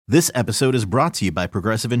This episode is brought to you by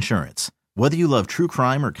Progressive Insurance. Whether you love true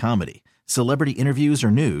crime or comedy, celebrity interviews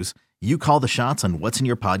or news, you call the shots on what's in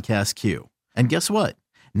your podcast queue. And guess what?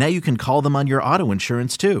 Now you can call them on your auto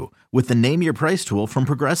insurance too with the Name Your Price tool from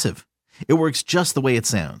Progressive. It works just the way it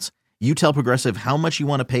sounds. You tell Progressive how much you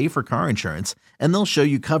want to pay for car insurance, and they'll show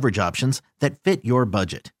you coverage options that fit your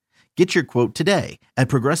budget. Get your quote today at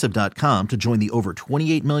Progressive.com to join the over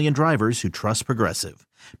 28 million drivers who trust Progressive.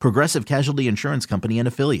 Progressive Casualty Insurance Company and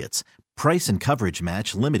Affiliates. Price and coverage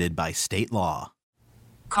match limited by state law.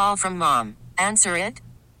 Call from mom. Answer it.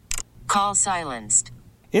 Call silenced.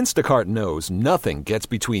 Instacart knows nothing gets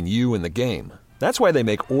between you and the game. That's why they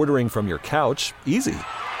make ordering from your couch easy.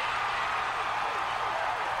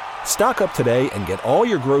 Stock up today and get all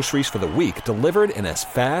your groceries for the week delivered in as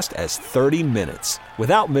fast as 30 minutes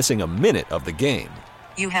without missing a minute of the game.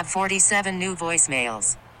 You have 47 new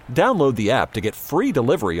voicemails. Download the app to get free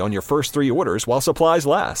delivery on your first 3 orders while supplies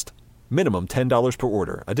last. Minimum $10 per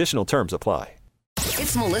order. Additional terms apply.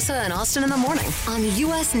 It's Melissa and Austin in the morning on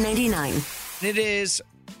US 99. It is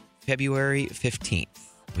February 15th,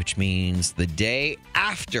 which means the day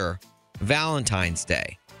after Valentine's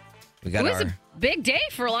Day. We got It was a big day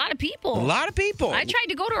for a lot of people. A lot of people. I tried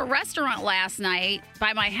to go to a restaurant last night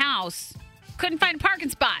by my house. Couldn't find a parking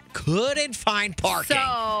spot. Couldn't find parking. So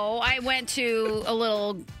I went to a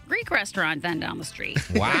little Greek restaurant then down the street.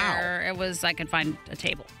 Wow. Where it was, I could find a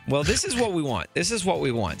table. Well, this is what we want. This is what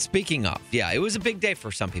we want. Speaking of, yeah, it was a big day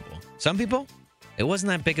for some people. Some people, it wasn't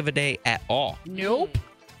that big of a day at all. Nope.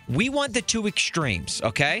 We want the two extremes,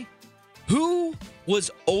 okay? Who was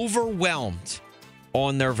overwhelmed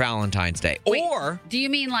on their Valentine's Day? Wait, or do you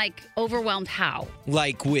mean like overwhelmed how?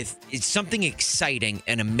 like with something exciting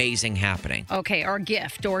and amazing happening. Okay, or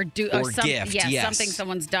gift or gift, yes. something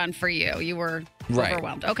someone's done for you. You were Right.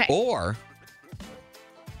 overwhelmed. Okay. Or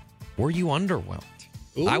were you underwhelmed?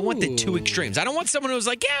 Ooh. I want the two extremes. I don't want someone who's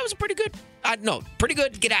like, yeah, it was pretty good. No, pretty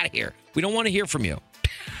good. Get out of here. We don't want to hear from you.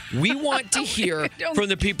 We want to hear from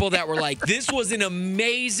the people that were like, this was an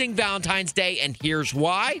amazing Valentine's Day, and here's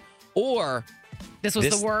why. Or This was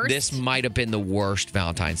the worst? This might have been the worst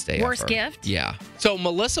Valentine's Day Worst ever. gift? Yeah. So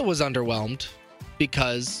Melissa was underwhelmed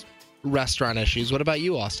because restaurant issues. What about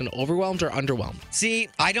you, Austin? Overwhelmed or underwhelmed? See,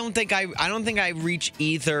 I don't think I reach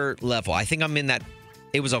either level. I think I'm in that.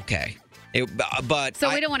 It was okay. But So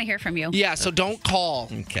we don't want to hear from you. Yeah, so don't call,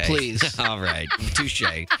 Okay. please. All right. Touche.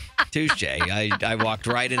 I walked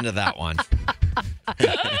right into that one.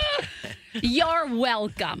 You're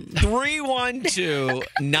welcome.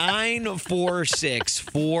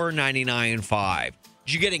 312-946-4995.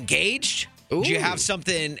 Did you get engaged? Did you have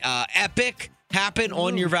something epic happen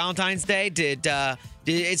on your Valentine's Day? Did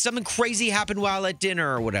something crazy happen while at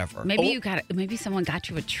dinner or whatever? Maybe maybe someone got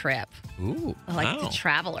you a trip. Ooh, Like wow. to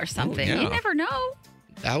travel or something. yeah. You never know.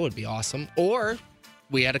 That would be awesome. Or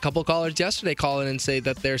we had a couple callers yesterday call in and say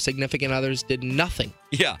that their significant others did nothing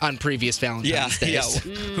Yeah. on previous Valentine's Days.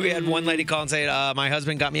 We had one lady call and say, my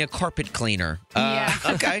husband got me a carpet cleaner. Yeah.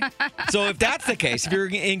 Okay. So if that's the case, if you're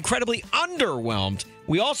incredibly underwhelmed,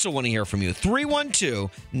 we also want to hear from you.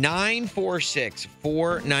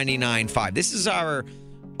 312-946-4995. This is our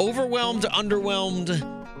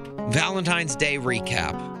underwhelmed Valentine's Day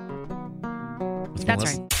recap. With That's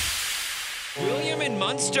Melissa. right. William in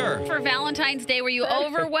Munster. For Valentine's Day, were you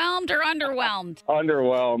overwhelmed or underwhelmed?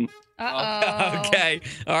 Underwhelmed. Uh-oh. Okay.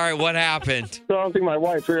 All right. What happened? So I don't think my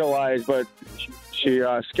wife realized, but she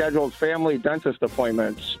scheduled family dentist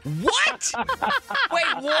appointments. What? Wait,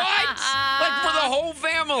 what? Like for the whole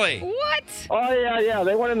family? What? Oh, yeah.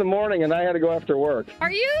 They went in the morning, and I had to go after work.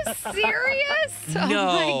 Are you serious? No.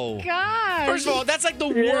 Oh, my gosh. First of all, that's like the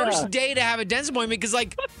Yeah. worst day to have a dentist appointment because,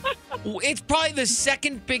 like, it's probably the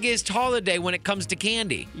second biggest holiday when it comes to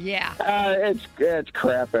candy. Yeah. It's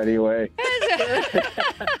crap anyway.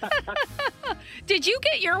 Did you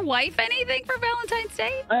get your wife anything for Valentine's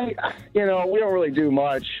Day? We don't really do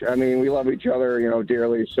much. I mean, we love each other,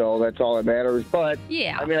 dearly, so that's all that matters. But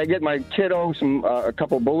Yeah. I mean, I get my kiddo a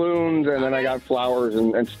couple balloons, and then I got flowers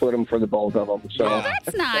and split them for the both of them. So. Oh,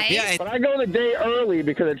 that's nice. Yeah, But I go the day early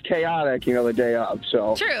because it's chaotic, the day of.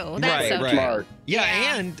 So True. That's so right. true. smart.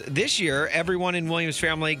 Yeah, and this year, everyone in Williams'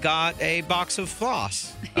 family got a box of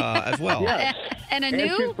floss as well. Yes. And a And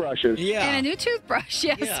new toothbrushes. Yeah. and a new toothbrush.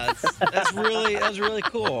 Yes. Yeah, that was really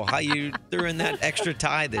cool how you threw in that extra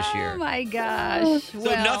tie this year. Oh my gosh. So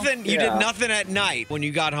Well, you did nothing at night when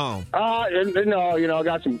you got home. No, I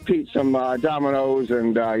got some Domino's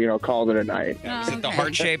and, called it a night. Is it the okay.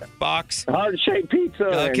 heart-shaped box? Heart-shaped pizza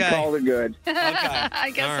and Okay. called it good. Okay.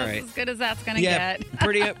 I guess All that's right. as good as that's gonna Yeah, get.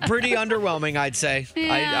 pretty underwhelming, I'd say.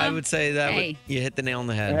 Yeah. I would say that Hey. you hit the nail on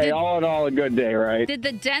the head. Hey, all in all, a good day, right? Did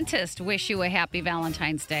the dentist wish you a happy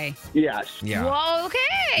Valentine's Day? Yes. Yeah. Well,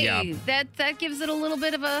 okay. Yeah. That gives it a little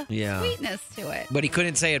bit of a Yeah. sweetness to it. But he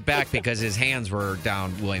couldn't say it back because his hands were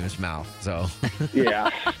down William's mouth. So, Yeah.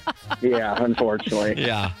 Yeah, unfortunately.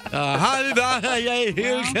 yeah. Happy Valentine's Day,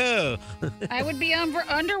 here we go. I would be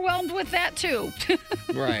underwhelmed with that too.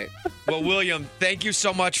 Right. Well, William, thank you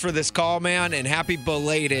so much for this call, man, and happy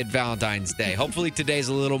belated Valentine's Day. Hopefully today's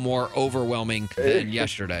a little more overwhelming than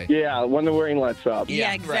yesterday. Yeah, when the rain lets up. Yeah,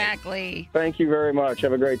 right. exactly. Thank you very much.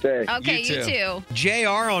 Have a great day. Okay, you too.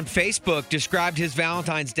 JR on Facebook described his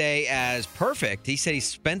Valentine's Day as perfect. He said he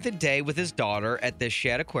spent the day with his daughter at the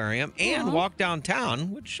Shed Aquarium and walked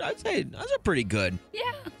downtown, which I'd say that's a pretty good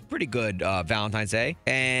Valentine's Day.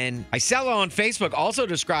 And Isela on Facebook also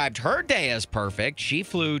described her day as perfect. She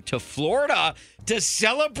flew to Florida to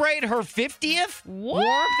celebrate her 50th. What?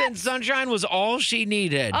 Warmth and sunshine was all she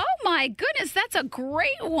needed. Oh my goodness, that's a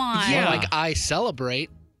great one. Yeah. Like I celebrate.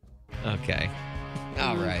 Okay.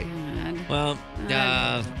 All right. God. Well,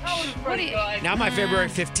 What do you, now my February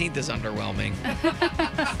 15th is underwhelming.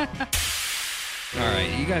 All right,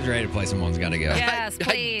 you guys ready to play some One's Gotta Go? yes,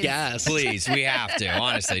 please. Yes. Please, we have to,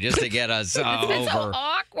 honestly, just to get us It's over. so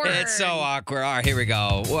awkward. It's so awkward. All right, here we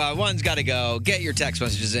go. Well, One's Gotta Go. Get your text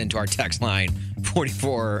messages into our text line,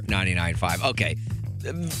 44995. Okay.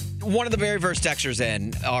 One of the very first texters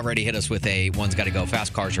in already hit us with a One's Gotta Go.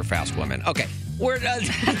 Fast cars or fast women. Okay. We're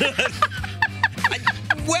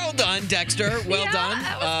well done, Dexter. Well Yeah, done.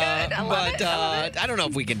 that was good. I love it. I love it. I don't know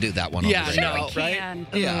if we can do that one. Yeah, on the no, radio, right? can.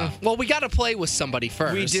 Yeah. Well, we got to play with somebody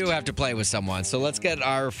first. We do have to play with someone. So let's get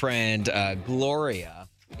our friend Gloria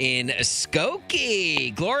in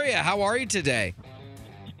Skokie. Gloria, how are you today?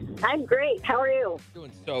 I'm great. How are you?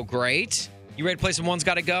 Doing so great. You ready to play some One's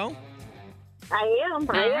Gotta Go? I am.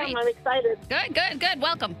 All right. I'm excited. Good.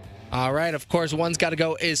 Welcome. All right. Of course, One's Gotta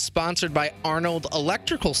Go is sponsored by Arnold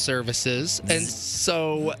Electrical Services. And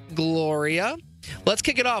so, Gloria, let's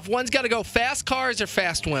kick it off. One's Gotta Go. Fast cars or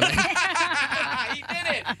fast women? He did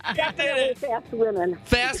it. Definitely fast women.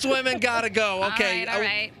 Fast women gotta go. Okay. All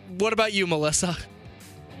right. What about you, Melissa?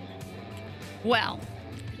 Well,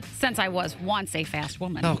 since I was once a fast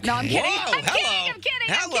woman. Okay. No, I'm kidding. Whoa, I'm hello. kidding.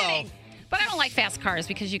 Hello. I'm kidding. But I don't like fast cars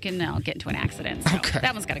because you can get into an accident. So Okay.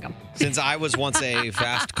 that one's got to go. Since I was once a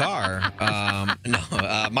fast car,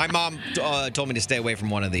 my mom told me to stay away from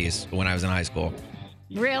one of these when I was in high school.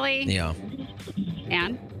 Really? Yeah.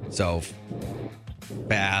 And? So,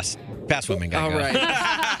 fast women gotta All go. right.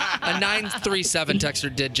 A 937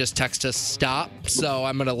 texter did just text us stop, so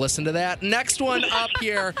I'm going to listen to that. Next one up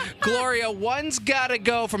here, Gloria, One's Gotta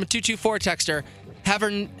Go from a 224 texter.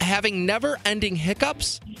 Having never-ending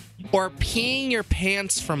hiccups or peeing your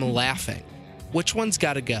pants from laughing? Which one's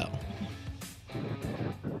gotta go?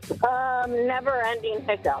 Never-ending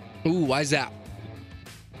hiccup. Ooh, why's that?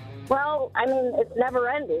 Well, I mean, it's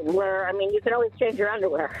never-ending. Where you can always change your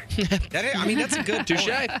underwear. That's a good Touche.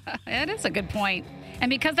 It is a good point. And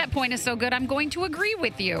because that point is so good, I'm going to agree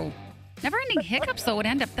with you. Never-ending hiccups, though, would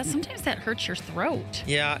end up sometimes that hurts your throat.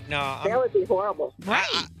 Yeah, no. That would be horrible. Right.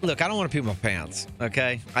 Look, I don't want to pee my pants,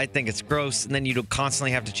 okay? I think it's gross, and then you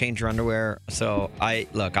constantly have to change your underwear. So,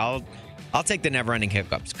 I'll take the never-ending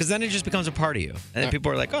hiccups, because then it just becomes a part of you. And then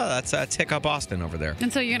people are like, oh, that's Hiccup Austin over there.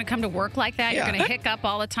 And so you're going to come to work like that? Yeah. You're going to hiccup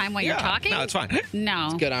all the time while you're talking? No, it's fine.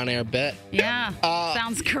 No. Good on-air bit. Yeah.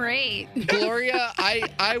 Sounds great. Gloria,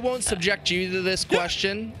 I won't subject you to this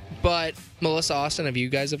question, but Melissa, Austin, have you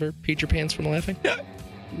guys ever peed your pants from laughing?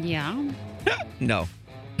 Yeah. No.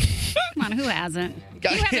 Come on, who hasn't? You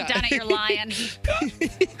haven't done it, you're lying.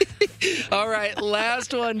 All right,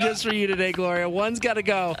 last one just for you today, Gloria. One's got to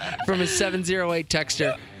go from a 708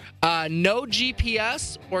 texter. No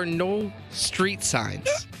GPS or no street signs?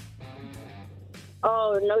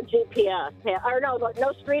 Oh, no GPS. Or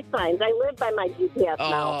no street signs. I live by my GPS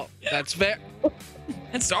now. Oh, that's fair.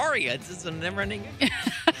 And sorry, it's a never-ending.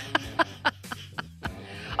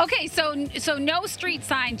 Okay, so no street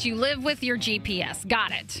signs. You live with your GPS.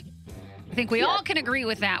 Got it. I think we all can agree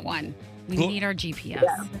with that one. We need our GPS.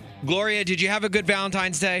 Yeah. Gloria, did you have a good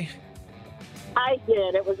Valentine's Day? I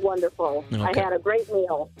did. It was wonderful. Okay. I had a great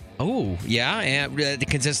meal. Oh, yeah, and it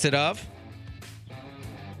consisted of?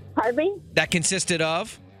 Pardon me? That consisted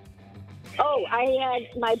of? Oh,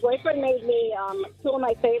 my boyfriend made me two of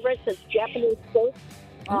my favorites. It's Japanese steak.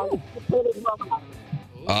 Sounds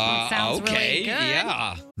really okay, good.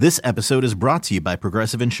 yeah. This episode is brought to you by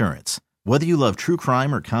Progressive Insurance. Whether you love true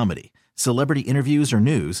crime or comedy, celebrity interviews or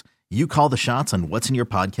news, you call the shots on what's in your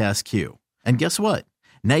podcast queue. And guess what?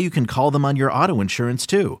 Now you can call them on your auto insurance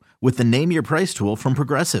too with the Name Your Price tool from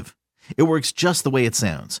Progressive. It works just the way it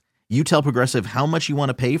sounds. You tell Progressive how much you want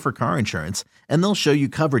to pay for car insurance, and they'll show you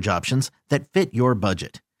coverage options that fit your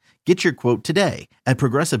budget. Get your quote today at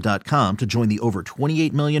Progressive.com to join the over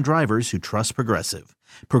 28 million drivers who trust Progressive.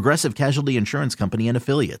 Progressive Casualty Insurance Company and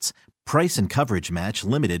Affiliates. Price and coverage match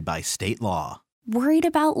limited by state law. Worried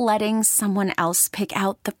about letting someone else pick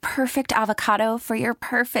out the perfect avocado for your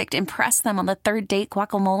perfect impress them on the third date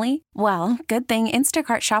guacamole? Well, good thing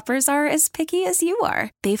Instacart shoppers are as picky as you are.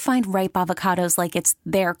 They find ripe avocados like it's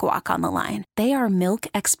their guac on the line. They are milk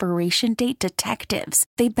expiration date detectives.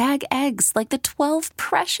 They bag eggs like the 12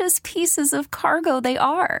 precious pieces of cargo they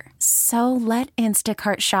are. So let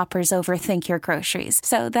Instacart shoppers overthink your groceries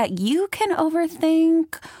so that you can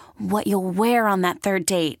overthink what you'll wear on that third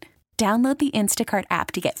date. Download the Instacart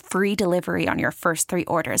app to get free delivery on your first 3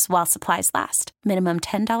 orders while supplies last. Minimum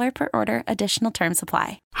 $10 per order. Additional terms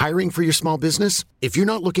apply. Hiring for your small business? If you're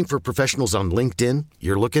not looking for professionals on LinkedIn,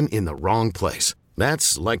 you're looking in the wrong place.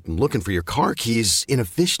 That's like looking for your car keys in a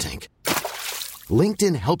fish tank.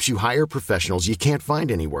 LinkedIn helps you hire professionals you can't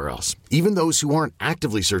find anywhere else, even those who aren't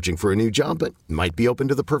actively searching for a new job but might be open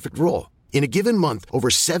to the perfect role. In a given month, over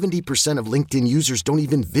 70% of LinkedIn users don't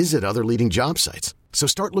even visit other leading job sites. So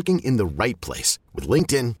start looking in the right place. With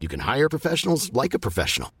LinkedIn, you can hire professionals like a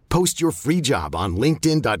professional. Post your free job on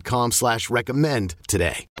linkedin.com/recommend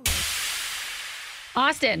today.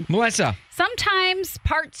 Austin. Melissa. Sometimes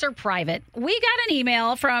parts are private. We got an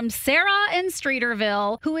email from Sarah in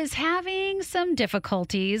Streeterville who is having some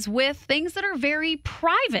difficulties with things that are very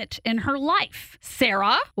private in her life.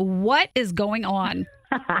 Sarah, what is going on?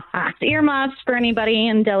 Earmuffs for anybody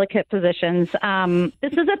in delicate positions.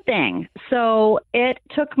 This is a thing. So it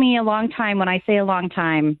took me a long time. When I say a long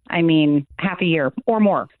time, I mean half a year or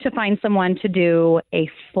more to find someone to do a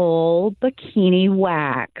full bikini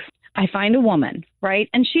wax. I find a woman, right?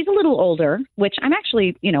 And she's a little older, which I'm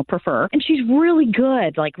actually, prefer. And she's really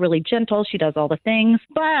good, like really gentle. She does all the things.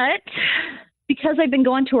 But because I've been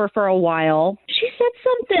going to her for a while, she said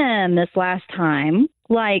something this last time.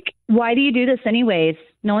 Like, why do you do this anyways?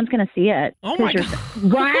 No one's going to see it. Oh, my God.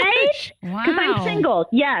 Right? Wow. Because I'm single.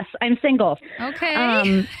 Yes, I'm single.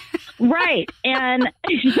 Okay. Right. And,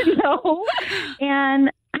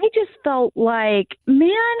 and I just felt like,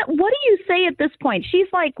 man, what do you say at this point? She's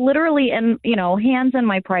like literally in, hands in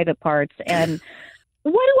my private parts. And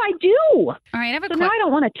what do I do? All right. I have a now I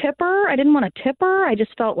don't want to tip her. I didn't want to tip her. I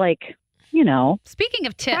just felt like, Speaking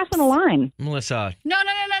of tips. Passing the line. Melissa. No.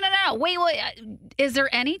 Wait. Is there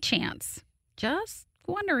any chance? Just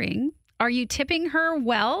wondering. Are you tipping her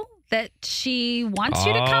well that she wants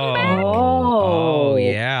you to come back? Oh,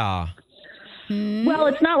 yeah. Well,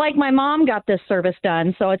 it's not like my mom got this service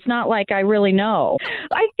done, so it's not like I really know.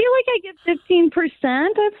 I feel like I get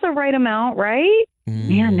 15%. That's the right amount, right?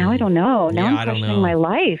 Man, now I don't know. Now I'm questioning my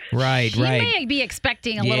life. Right. She may be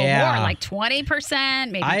expecting a little more, like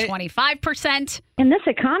 20%, maybe 25%. In this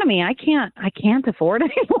economy, I can't afford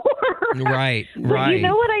anymore. Right. But you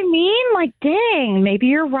know what I mean? Like, dang, maybe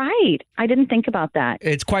you're right. I didn't think about that.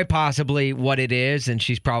 It's quite possibly what it is, and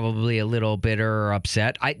she's probably a little bitter or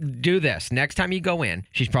upset. I do this. Next time you go in,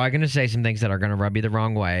 she's probably going to say some things that are going to rub you the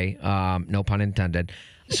wrong way. No pun intended.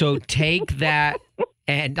 So take that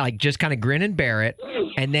and just kind of grin and bear it,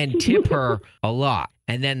 and then tip her a lot.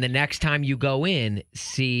 And then the next time you go in,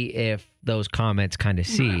 see if those comments kind of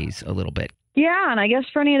seize a little bit. Yeah, and I guess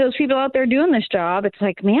for any of those people out there doing this job, it's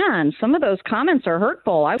like, man, some of those comments are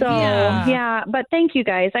hurtful. Yeah, but thank you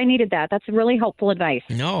guys. I needed that. That's really helpful advice.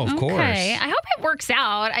 No, of course. Okay, I hope it works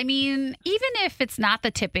out. I mean, even if it's not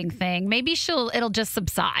the tipping thing, maybe it'll just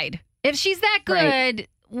subside. If she's that good,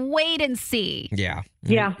 wait and see. Yeah,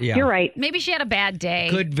 you're right. Maybe she had a bad day.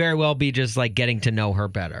 Could very well be just like getting to know her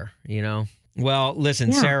better, Well,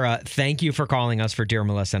 listen, Sarah, thank you for calling us for Dear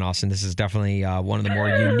Melissa and Austin. This is definitely one of the more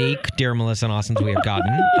unique Dear Melissa and Austins we have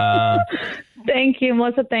gotten. Thank you,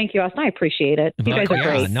 Melissa. Thank you, Austin. I appreciate it. You guys are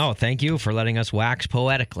great. No, thank you for letting us wax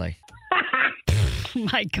poetically. Oh,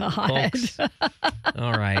 my God.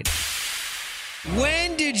 All right.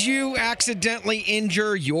 When did you accidentally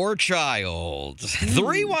injure your child?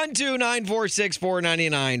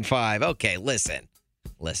 312-946-4995. Okay, listen.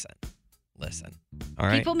 All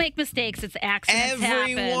right. People make mistakes. It's accidents.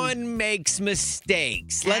 Everyone makes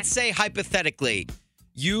mistakes. Let's say hypothetically,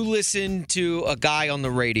 you listen to a guy on the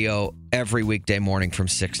radio every weekday morning from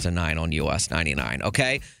 6 to 9 on US 99,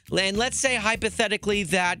 okay? And let's say hypothetically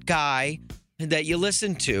that guy that you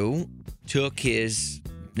listen to took his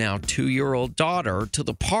now 2-year-old daughter to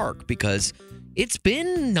the park because it's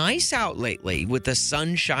been nice out lately with the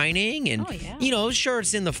sun shining and, sure,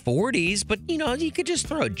 it's in the 40s, but, you could just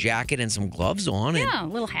throw a jacket and some gloves on. Yeah, a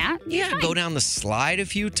little hat. Yeah, go down the slide a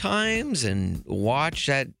few times and watch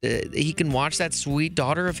that. He can watch that sweet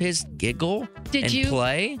daughter of his giggle and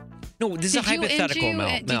play. No, this is a hypothetical,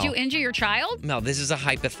 Mel. Did you injure your child? Mel, this is a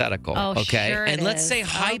hypothetical, oh, okay? Sure and let's is. say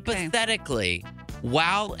hypothetically,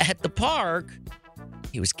 while at the park,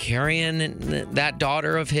 he was carrying that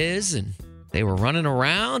daughter of his, and they were running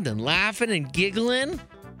around and laughing and giggling.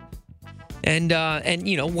 And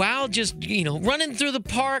while just, running through the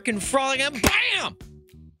park and frolicking, and bam!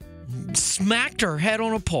 Smacked her head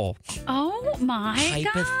on a pole. Oh, my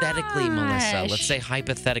Hypothetically, gosh. Melissa. Let's say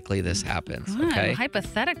hypothetically this happens, God, okay?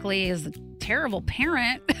 Hypothetically is a terrible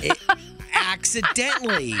parent.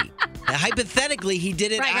 Accidentally. Hypothetically, he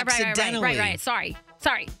did it accidentally. Right. Sorry.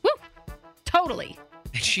 Woo! Totally.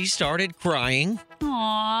 And she started crying.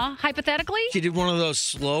 Aw. Hypothetically? She did one of those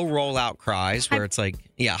slow rollout cries where it's like,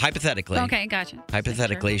 hypothetically. Okay, gotcha.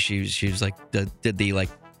 Hypothetically, she was like, did the like,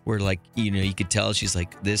 where like, you could tell she's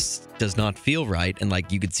like, this does not feel right. And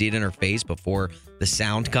like, you could see it in her face before the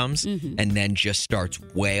sound comes and then just starts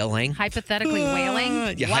wailing. Hypothetically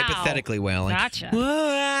wailing? Yeah, wow. Hypothetically wailing. Gotcha.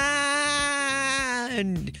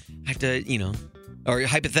 And I have to, or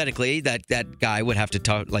hypothetically, that guy would have to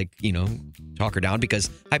talk her down because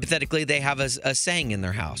hypothetically they have a saying in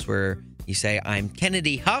their house where you say, I'm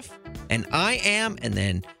Kennedy Huff and I am, and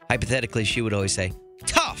then hypothetically she would always say,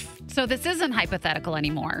 tough. So this isn't hypothetical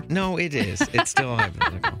anymore. No, it is. It's still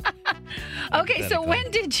hypothetical. Okay, so when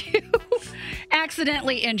did you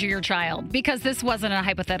accidentally injure your child? Because this wasn't a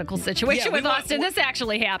hypothetical situation with Austin. This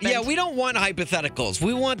actually happened. Yeah, we don't want hypotheticals.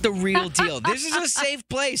 We want the real deal. This is a safe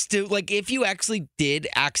place to, like, if you actually did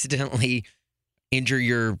accidentally injure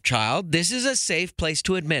your child, this is a safe place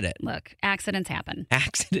to admit it. Look, accidents happen.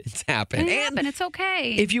 Accidents happen. And it's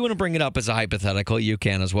okay. If you want to bring it up as a hypothetical, you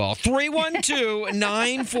can as well.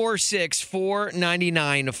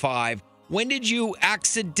 312-946-4995. When did you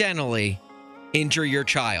accidentally injure your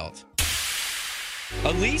child?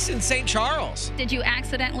 Elise in St. Charles. Did you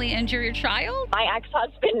accidentally injure your child? My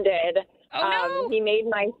ex-husband did. Oh, no. He made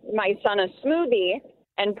my son a smoothie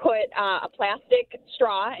and put a plastic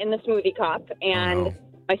straw in the smoothie cup. And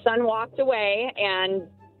my son walked away, and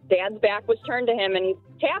Dad's back was turned to him, and he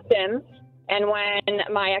tapped him. And when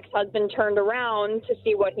my ex-husband turned around to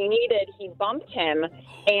see what he needed, he bumped him.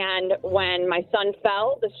 And when my son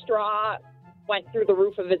fell, the straw went through the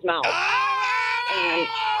roof of his mouth. And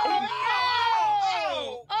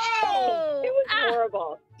it was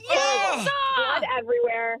horrible. Horrible. Blood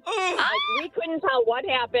everywhere. Like, we couldn't tell what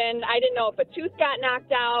happened. I didn't know if a tooth got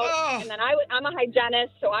knocked out. And then I'm a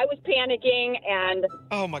hygienist, so I was panicking. And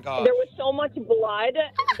oh my God, there was so much blood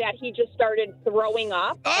that he just started throwing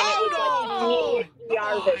up. And it was like an immediate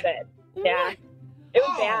ER visit. Yeah, it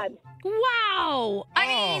was bad. Wow. I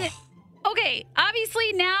mean, okay,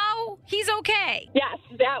 obviously now he's okay. Yes,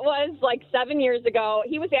 that was like 7 years ago.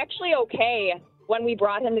 He was actually okay when we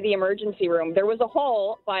brought him to the emergency room. There was a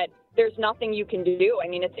hole, but there's nothing you can do. I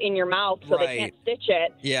mean, it's in your mouth, so they can't stitch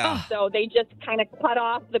it. Yeah. So they just kind of cut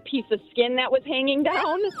off the piece of skin that was hanging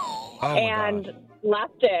down and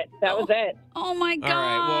left it. That was it. Oh, my God. All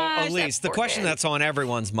right, well, Elise, the question that's on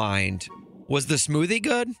everyone's mind, was the smoothie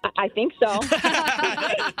good? I think so.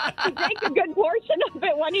 He drank a good portion of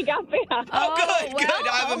it when he got back. Oh, good.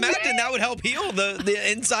 I imagine that would help heal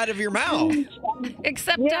the inside of your mouth.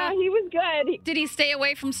 Except, he was good. Did he stay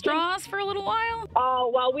away from straws for a little while?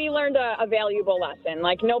 Oh, well, we learned a valuable lesson.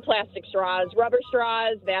 Like, no plastic straws, rubber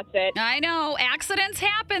straws, that's it. I know. Accidents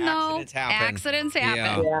happen, though. Accidents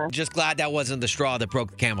happen. Yeah. Just glad that wasn't the straw that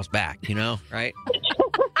broke the camel's back, right?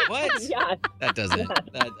 What? Yeah. That doesn't.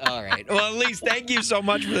 All right. Well, Elise, thank you so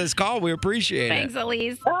much for this call. We appreciate Thanks, it.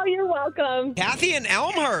 Elise. Oh, you're welcome. Kathy in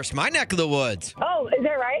Elmhurst, my neck of the woods. Oh, is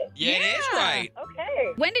that right? Yeah, it is right.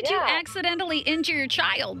 Okay. When did you accidentally injure your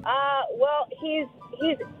child? Well, he's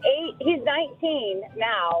 19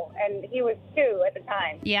 now, and he was 2 at the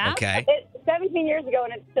time. Yeah? Okay. 17 years ago,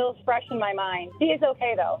 and it's still fresh in my mind. He is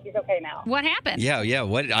okay, though. He's okay now. What happened? Yeah.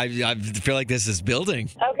 What? I feel like this is building.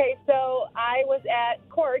 Okay, so I was at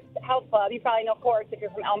Courts Health Club. You probably know Courts if you're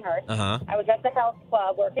from Elmhurst. Uh-huh. I was at the health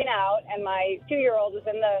club working out, and my 2-year-old was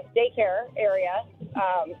in the daycare area,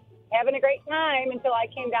 having a great time until I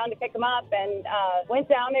came down to pick him up and went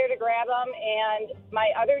down there to grab him, and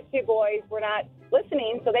my other 2 boys were not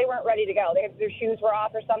listening, so they weren't ready to go. Their shoes were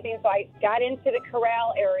off or something, so I got into the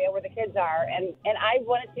corral area where the kids are, and I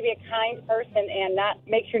wanted to be a kind person and not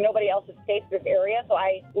make sure nobody else escaped this area, so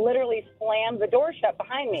I literally slammed the door shut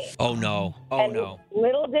behind me. Oh, no. Oh, no.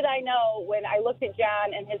 Little did I know when I looked at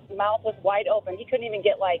John and his mouth was wide open. He couldn't even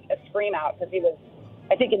get, like, a scream out because he was,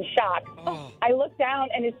 I think, in shock. Oh. I looked down,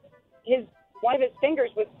 and his one of his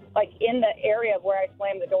fingers was, like, in the area of where I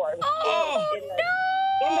slammed the door. It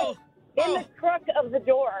was in the crook of the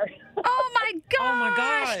door. Oh, my gosh. Oh, my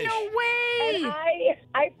gosh. No way. And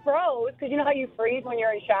I froze, because you know how you freeze when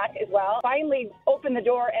you're in shock as well? Finally opened the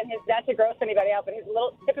door, and not to gross anybody out, but his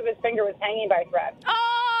little tip of his finger was hanging by a thread.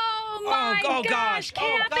 Oh, my gosh,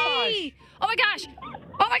 Kathy. Oh, my gosh.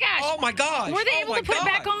 Oh, my gosh. Oh, my gosh. Were they able to put it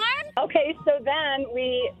back on? Okay, so then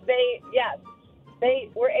they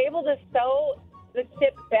were able to sew the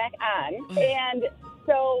tip back on, and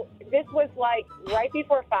so this was like right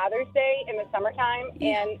before Father's Day in the summertime,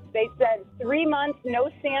 and they said 3 months, no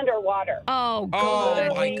sand or water. Oh, God.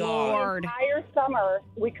 Oh, my God. The entire summer,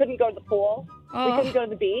 we couldn't go to the pool. Oh. We couldn't go to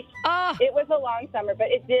the beach. Oh. It was a long summer, but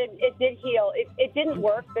it did heal. It didn't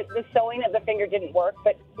work. The sewing of the finger didn't work,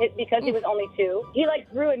 but because he was only 2, he like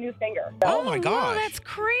grew a new finger. So. Oh, my gosh. That's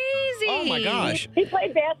crazy. Oh, my gosh. He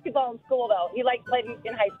played basketball in school, though. He played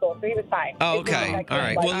in high school, so he was fine. Oh, okay. All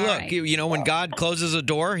right. Well, look, you know, when God closes a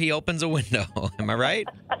door, he opens a window. Am I right?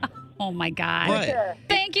 Oh, my God. What?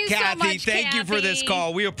 Thank you Kathy, so much, thank you for this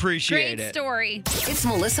call. We appreciate Great it. story. It's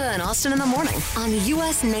Melissa and Austin in the morning on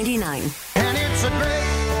US 99. And it's a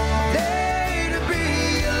great day to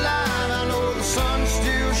be alive. I know the sun's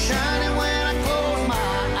still shining when I close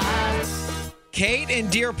my eyes. Kate in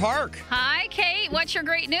Deer Park. Hi, Kate. What's your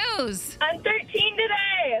great news? I'm 13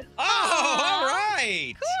 today. Oh, all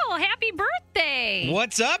right. Cool. Happy birthday.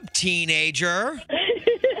 What's up, teenager?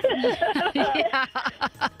 Yeah.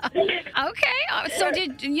 Okay. So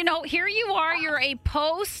here you are. You're a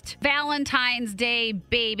post-Valentine's Day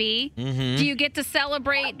baby. Mm-hmm. Do you get to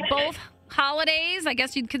celebrate both holidays? I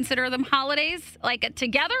guess you'd consider them holidays, like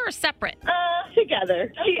together or separate?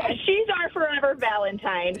 Together. She's our forever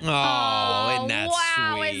Valentine. Oh, isn't that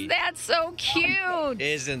wow, sweet? is that so cute?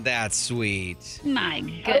 Isn't that sweet? My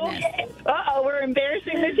goodness. Okay. Uh-oh, we're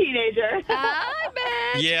embarrassing the teenager. I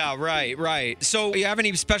bet. Yeah, right. So, you have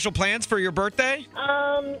any special plans for your birthday?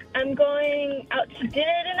 I'm going out to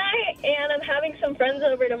dinner tonight, and I'm having some friends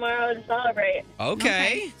over tomorrow to celebrate.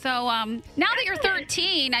 Okay. So, now that you're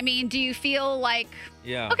 13, I mean, do you feel like,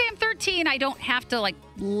 Yeah. okay, I'm 13, I don't have to, like,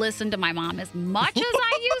 listen to my mom as much as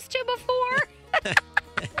I used to before?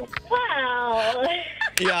 Wow.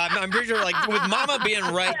 Yeah, I'm pretty sure, like, with Mama being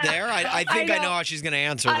right there, I think I know how she's going to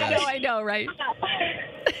answer this. I know, right?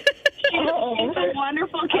 She's a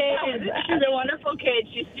wonderful kid. She's a wonderful kid.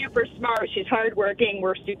 She's super smart. She's hardworking.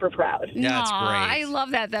 We're super proud. That's Aw, great. I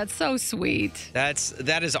love that. That's so sweet.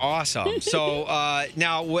 That is awesome. So,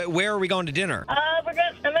 now, where are we going to dinner? I'm gonna go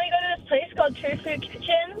to this place called True Food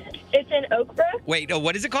Kitchen. It's in Oakbrook. Wait,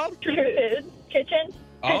 what is it called? True Food Kitchen.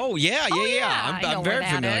 Oh, yeah. I know I'm where very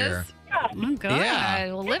that familiar. is. Oh, God.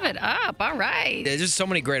 Yeah. Live it up. All right. There's just so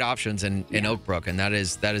many great options in Oakbrook, and that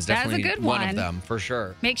is definitely good one of one. them, for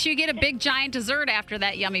sure. Make sure you get a big giant dessert after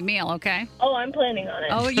that yummy meal, okay? Oh, I'm planning on it.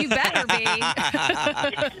 Oh, you better be.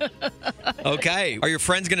 Okay. Are your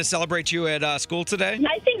friends going to celebrate you at school today?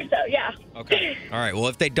 I think so, yeah. Okay. All right. Well,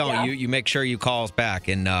 if they don't, Yeah. you make sure you call us back,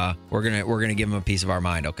 and we're gonna give them a piece of our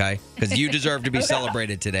mind, okay? Because you deserve to be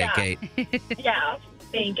celebrated today, Yeah. Kate. Yeah.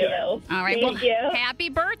 Thank you. All right. Thank you. Happy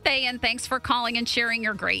birthday, and thanks for calling and sharing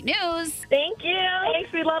your great news. Thank you.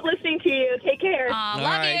 Thanks. We love listening to you. Take care. All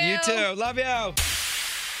right. You too. Love you.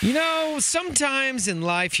 You know, sometimes in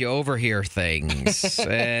life you overhear things,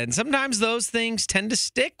 and sometimes those things tend to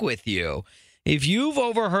stick with you. If you've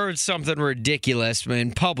overheard something ridiculous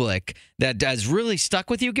in public that has really stuck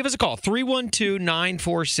with you, give us a call,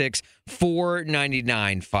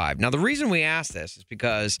 312-946-4995. Now, the reason we asked this is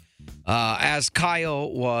because as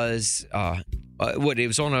Kyle was, it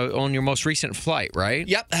was on your most recent flight, right?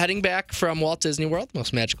 Yep, heading back from Walt Disney World,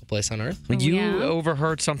 most magical place on earth. You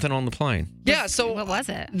overheard something on the plane. Yeah, so what was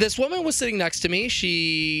it? This woman was sitting next to me.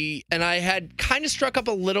 She and I had kind of struck up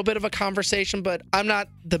a little bit of a conversation, but I'm not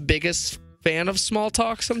the biggest fan of small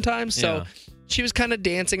talk sometimes. So she was kind of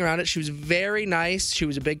dancing around it. She was very nice. She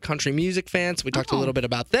was a big country music fan, so we talked a little bit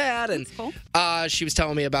about that. And cool. She was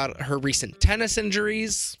telling me about her recent tennis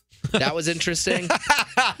injuries. That was interesting.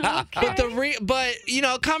 But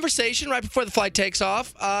conversation right before the flight takes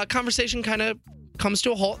off, conversation kind of comes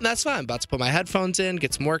to a halt, and that's fine. I'm about to put my headphones in,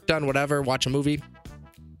 get some work done, whatever, watch a movie.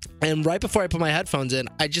 And right before I put my headphones in,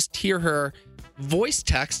 I just hear her voice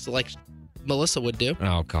text, like Melissa would do.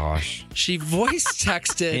 Oh, gosh. She voice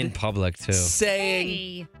texted In public, too. saying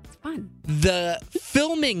Hey, it's fun. the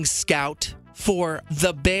filming scout for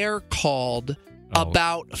The Bear called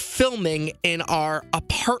about filming in our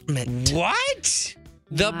apartment. What?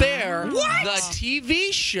 The Bear, What? the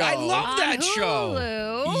TV show. I love that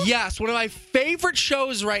show. Hulu. Yes, one of my favorite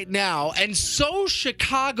shows right now, and so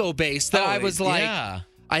Chicago-based that I was like, yeah.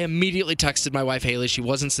 I immediately texted my wife, Haley. She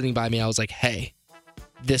wasn't sitting by me. I was like, hey,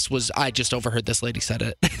 I just overheard this lady say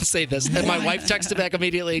this. And my wife texted back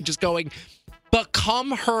immediately just going,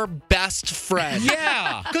 become her best friend.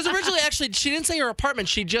 Yeah. Because originally, actually, she didn't say her apartment.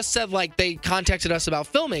 She just said, like, they contacted us about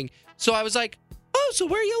filming. So I was like, oh, so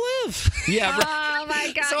where you live? Yeah. Oh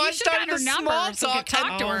my God! So you I should have started got her the number small so we could talk,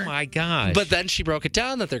 talk to her. Oh, my gosh. But then she broke it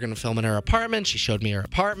down that they're going to film in her apartment. She showed me her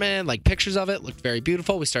apartment, like pictures of it. Looked very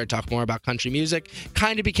beautiful. We started talking more about country music.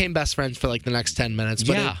 Kind of became best friends for like the next 10 minutes.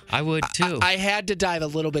 But yeah, I would too. I had to dive a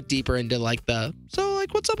little bit deeper into like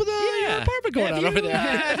what's up with your apartment going on over there?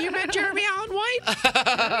 Have you met Jeremy Allen White?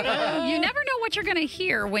 You never know what you're going to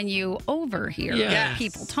hear when you overhear Yes.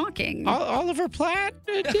 people talking. Oliver Platt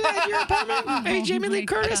at your apartment? Hey, Jamie Lee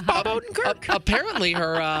Curtis, Bob Odenkirk. Apparently,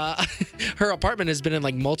 her apartment has been in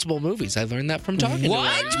like multiple movies. I learned that from talking to her.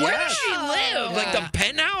 What? Where does she live? Like the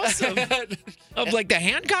penthouse of like the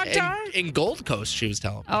Hancock Tower? In Gold Coast, she was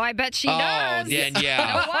telling me. Oh, I bet she does.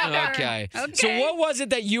 Yeah. No wonder. Okay. So what was it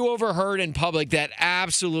that you overheard in public that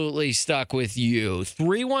absolutely stuck with you?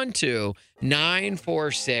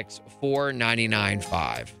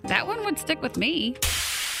 312-946-4995. That one would stick with me.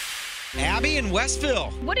 Abby in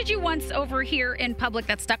Westville. What did you once overhear in public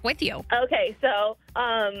that stuck with you? Okay, so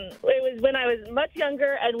it was when I was much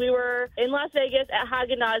younger, and we were in Las Vegas at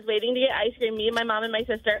Haagen-Dazs waiting to get ice cream, me and my mom and my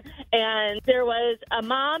sister, and there was a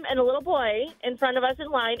mom and a little boy in front of us in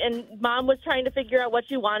line, and Mom was trying to figure out what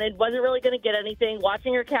she wanted, wasn't really going to get anything,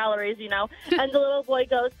 watching her calories, and the little boy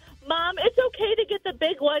goes, Mom, it's okay to get the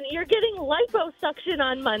big one. You're getting liposuction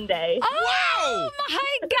on Monday. Oh,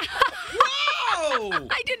 my God. Whoa!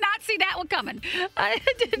 I did not see that one coming. I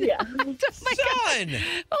did not. Oh, my Son! God.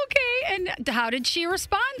 Okay, and how did she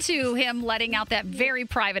respond to him letting out that very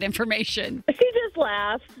private information? She just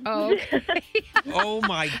laughed. Oh, okay. Oh,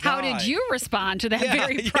 my God. How did you respond to that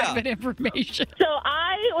very private information? So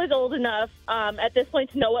I was old enough at this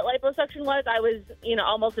point to know what liposuction was. I was,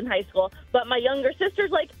 almost in high school. But my younger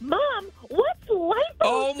sister's like, Mom, what's liposuction?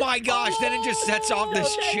 Oh, my gosh. Then it just sets off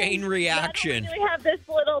this chain reaction. We have this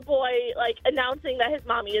little boy, announcing that his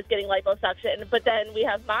mommy is getting liposuction. But then we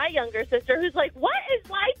have my younger sister who's like, what is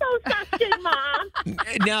liposuction, Mom?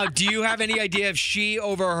 Now, do you have any idea if she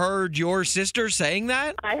overheard your sister saying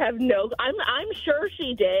that? I have I'm sure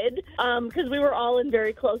she did, because we were all in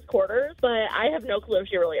very close quarters, but I have no clue if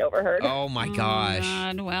she really overheard. Oh, my gosh.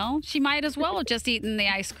 God. Well, she might as well have just eaten the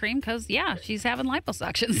ice cream because, she's having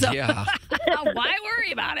liposuction. So Yeah. why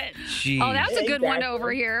worry about it? Jeez. Oh, that's a good one to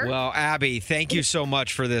overhear. Well, Abby, thank you so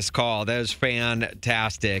much for this call. That was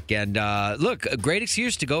fantastic. And look, a great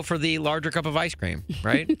excuse to go for the larger cup of ice cream,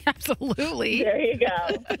 right? Absolutely. There you go.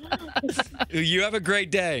 You have a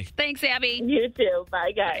great day. Thanks, Abby. You too.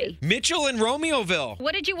 Bye, guys. Mitchell in Romeoville.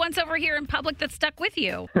 What did you once overhear in public that stuck with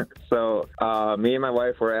you? So me and my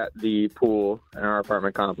wife were at the pool in our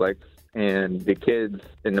apartment complex, and the kids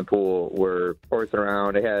in the pool were horsing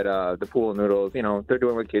around. They had the pool noodles. They're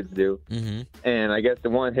doing what kids do. Mm-hmm. And I guess the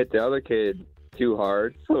one hit the other kid too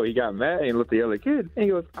hard, so he got mad and he looked at the other kid and he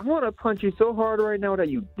goes, I want to punch you so hard right now that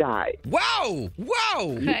you die. Whoa!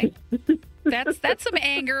 Okay. That's some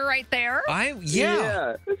anger right there.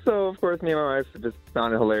 Yeah. So, of course, me and my wife just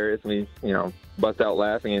found it hilarious. We, bust out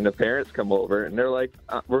laughing, and the parents come over, and they're like,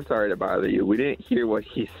 we're sorry to bother you. We didn't hear what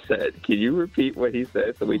he said. Can you repeat what he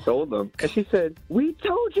said? So we told them. And she said, we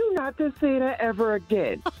told you not to say that ever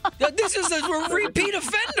again. This is a repeat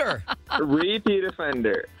offender. Repeat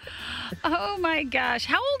offender. Oh, my gosh.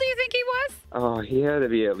 How old do you think he was? Oh, he had to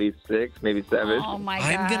be at least 6, maybe 7. Oh, my gosh.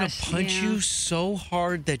 I'm going to punch you so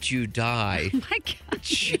hard that you die. Oh, my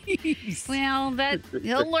gosh. Jeez. Well,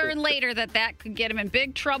 he'll learn later that could get him in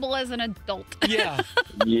big trouble as an adult. Yeah.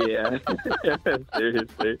 Yeah.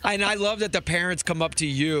 Seriously. And I love that the parents come up to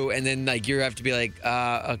you and then you have to be like,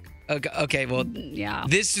 okay, well, yeah.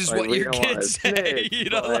 This is what your kids say.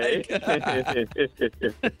 Oh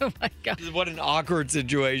my God. What an awkward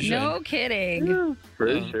situation. No kidding.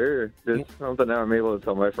 For sure. It's something that I'm able to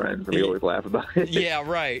tell my friends, and we always laugh about it. Yeah,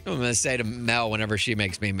 right. I'm going to say to Mel whenever she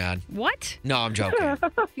makes me mad. What? No, I'm joking. What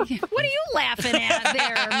are you laughing at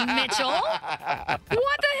there, Mitchell? What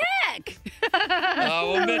the heck?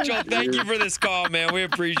 Oh, well, Mitchell, thank you for this call, man. We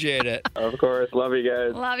appreciate it. Of course. Love you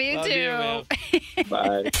guys. Love you too. You,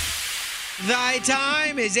 Bye. Thy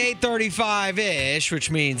time is 8:35-ish, which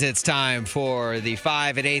means it's time for the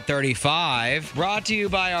 5 at 8:35. Brought to you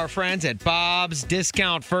by our friends at Bob's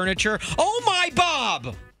Discount Furniture. Oh, my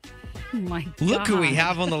Bob! Oh my God. Look who we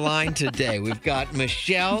have on the line today. We've got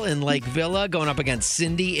Michelle in Lake Villa going up against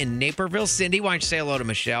Cindy in Naperville. Cindy, why don't you say hello to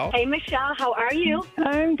Michelle? Hey, Michelle, how are you?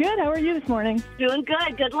 I'm good. How are you this morning? Doing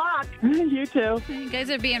good. Good luck. You too. You guys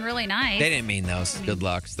are being really nice. They didn't mean those. Good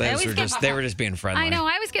luck. They were just being friendly. I know.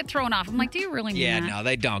 I always get thrown off. I'm like, do you really mean that? No,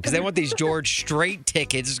 they don't. Because they want these George Strait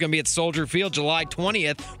tickets. It's going to be at Soldier Field July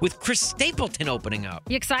 20th with Chris Stapleton opening up.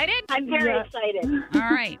 You excited? I'm very excited. All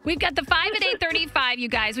right. We've got the 5 at 8:35, you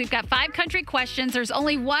guys. We've got 5 country questions. There's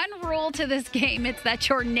only one rule to this game. It's that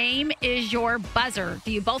your name is your buzzer.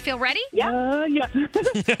 Do you both feel ready? Yeah. I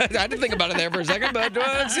had to think about it there for a second, but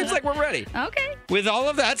it seems like we're ready. Okay. With all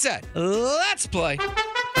of that said, let's play.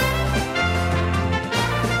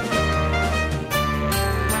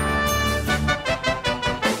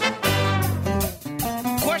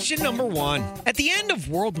 Question number 1. At the end of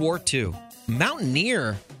World War II,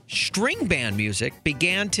 mountaineer string band music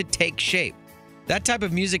began to take shape. That type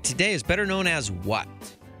of music today is better known as what?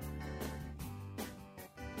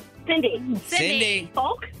 Cindy.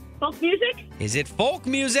 Folk music? Is it folk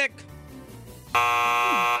music?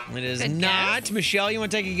 It is not. Guess. Michelle, you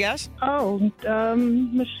want to take a guess? Oh,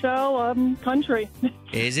 Michelle, country.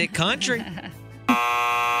 Is it country?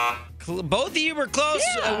 Both of you were close.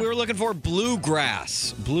 Yeah. We were looking for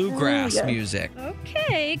bluegrass music.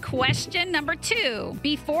 Okay, question number 2.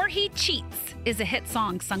 Before He Cheats is a hit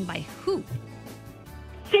song sung by who?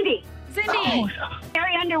 Cindy. Oh.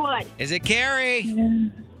 Carrie Underwood. Is it Carrie? Yeah.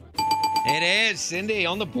 It is. Cindy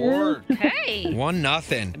on the board. Hey.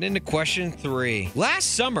 1-0. And into question 3.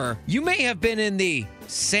 Last summer, you may have been in the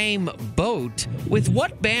same boat with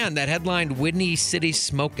what band that headlined Whitney City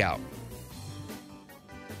Smokeout?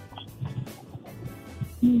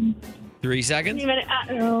 3 seconds.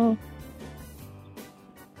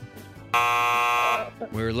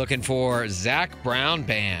 We were looking for Zac Brown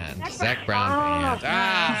Band. Zac Brown Band.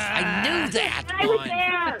 I knew that. I was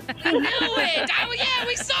there. I knew it.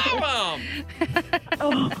 We saw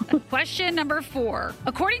him. Question number 4.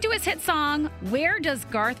 According to his hit song, where does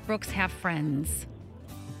Garth Brooks have friends?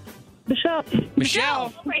 Michelle.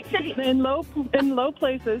 Wait, Cindy. In low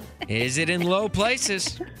places. Is it in low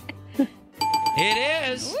places? It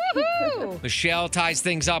is. Woohoo! Michelle ties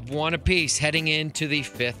things up 1 apiece, heading into the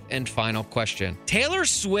 5th and final question. Taylor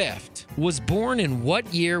Swift was born in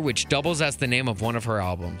what year, which doubles as the name of one of her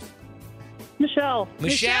albums? Michelle.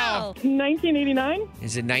 1989.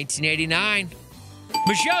 Is it 1989?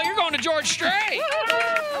 Michelle, you're going to George Strait.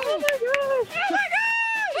 Oh my gosh.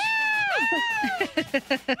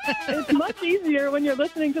 It's much easier when you're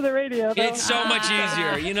listening to the radio, though. It's so much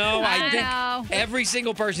easier. You know, I think every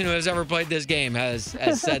single person who has ever played this game has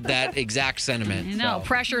said that exact sentiment. You know,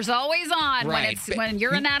 pressure's always on Right. when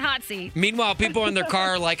you're in that hot seat. Meanwhile, people in their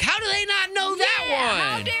car are like, how do they not know that one?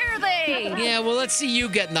 How dare they? Yeah, well, let's see you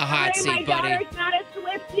get in the hot seat, my buddy. daughter's not a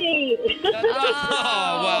Swiftie.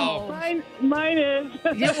 Oh, well. Mine is.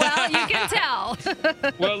 Yeah, well, you can tell.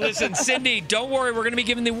 Well, listen, Cindy, don't worry. We're going to be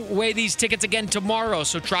giving away these tickets again tomorrow,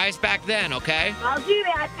 so try us back then, okay? I'll do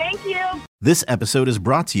that. Thank you. This episode is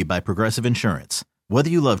brought to you by Progressive Insurance. Whether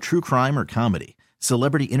you love true crime or comedy,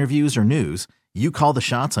 celebrity interviews or news, you call the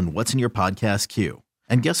shots on what's in your podcast queue.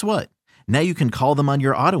 And guess what? Now you can call them on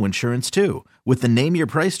your auto insurance too with the Name Your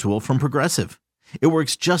Price tool from Progressive. It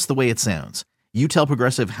works just the way it sounds. You tell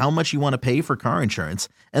Progressive how much you want to pay for car insurance,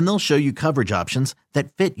 and they'll show you coverage options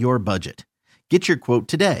that fit your budget. Get your quote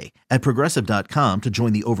today at Progressive.com to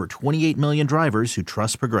join the over 28 million drivers who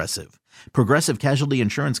trust Progressive. Progressive Casualty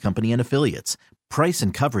Insurance Company and Affiliates. Price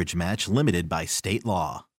and coverage match limited by state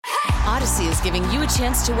law. Odyssey is giving you a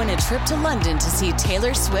chance to win a trip to London to see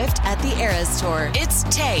Taylor Swift at the Eras Tour. It's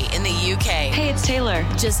Tay in the UK. Hey, it's Taylor.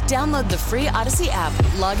 Just download the free Odyssey app,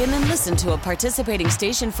 log in and listen to a participating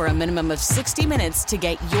station for a minimum of 60 minutes to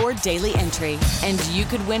get your daily entry. And you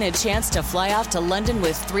could win a chance to fly off to London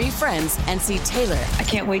with 3 friends and see Taylor. I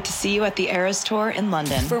can't wait to see you at the Eras Tour in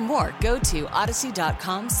London. For more, go to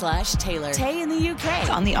odyssey.com/Taylor. Tay in the UK. It's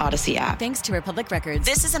on the Odyssey app. Thanks to Republic Records.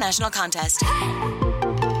 This is a national contest.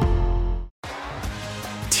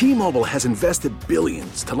 T-Mobile has invested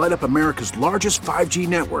billions to light up America's largest 5G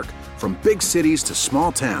network, from big cities to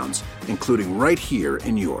small towns, including right here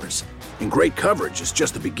in yours. And great coverage is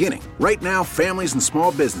just the beginning. Right now, families and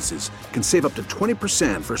small businesses can save up to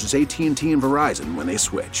 20% versus AT&T and Verizon when they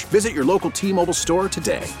switch. Visit your local T-Mobile store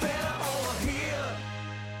today.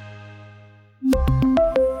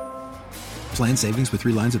 Plan savings with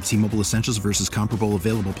 3 lines of T-Mobile Essentials versus comparable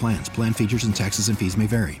available plans. Plan features and taxes and fees may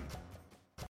vary.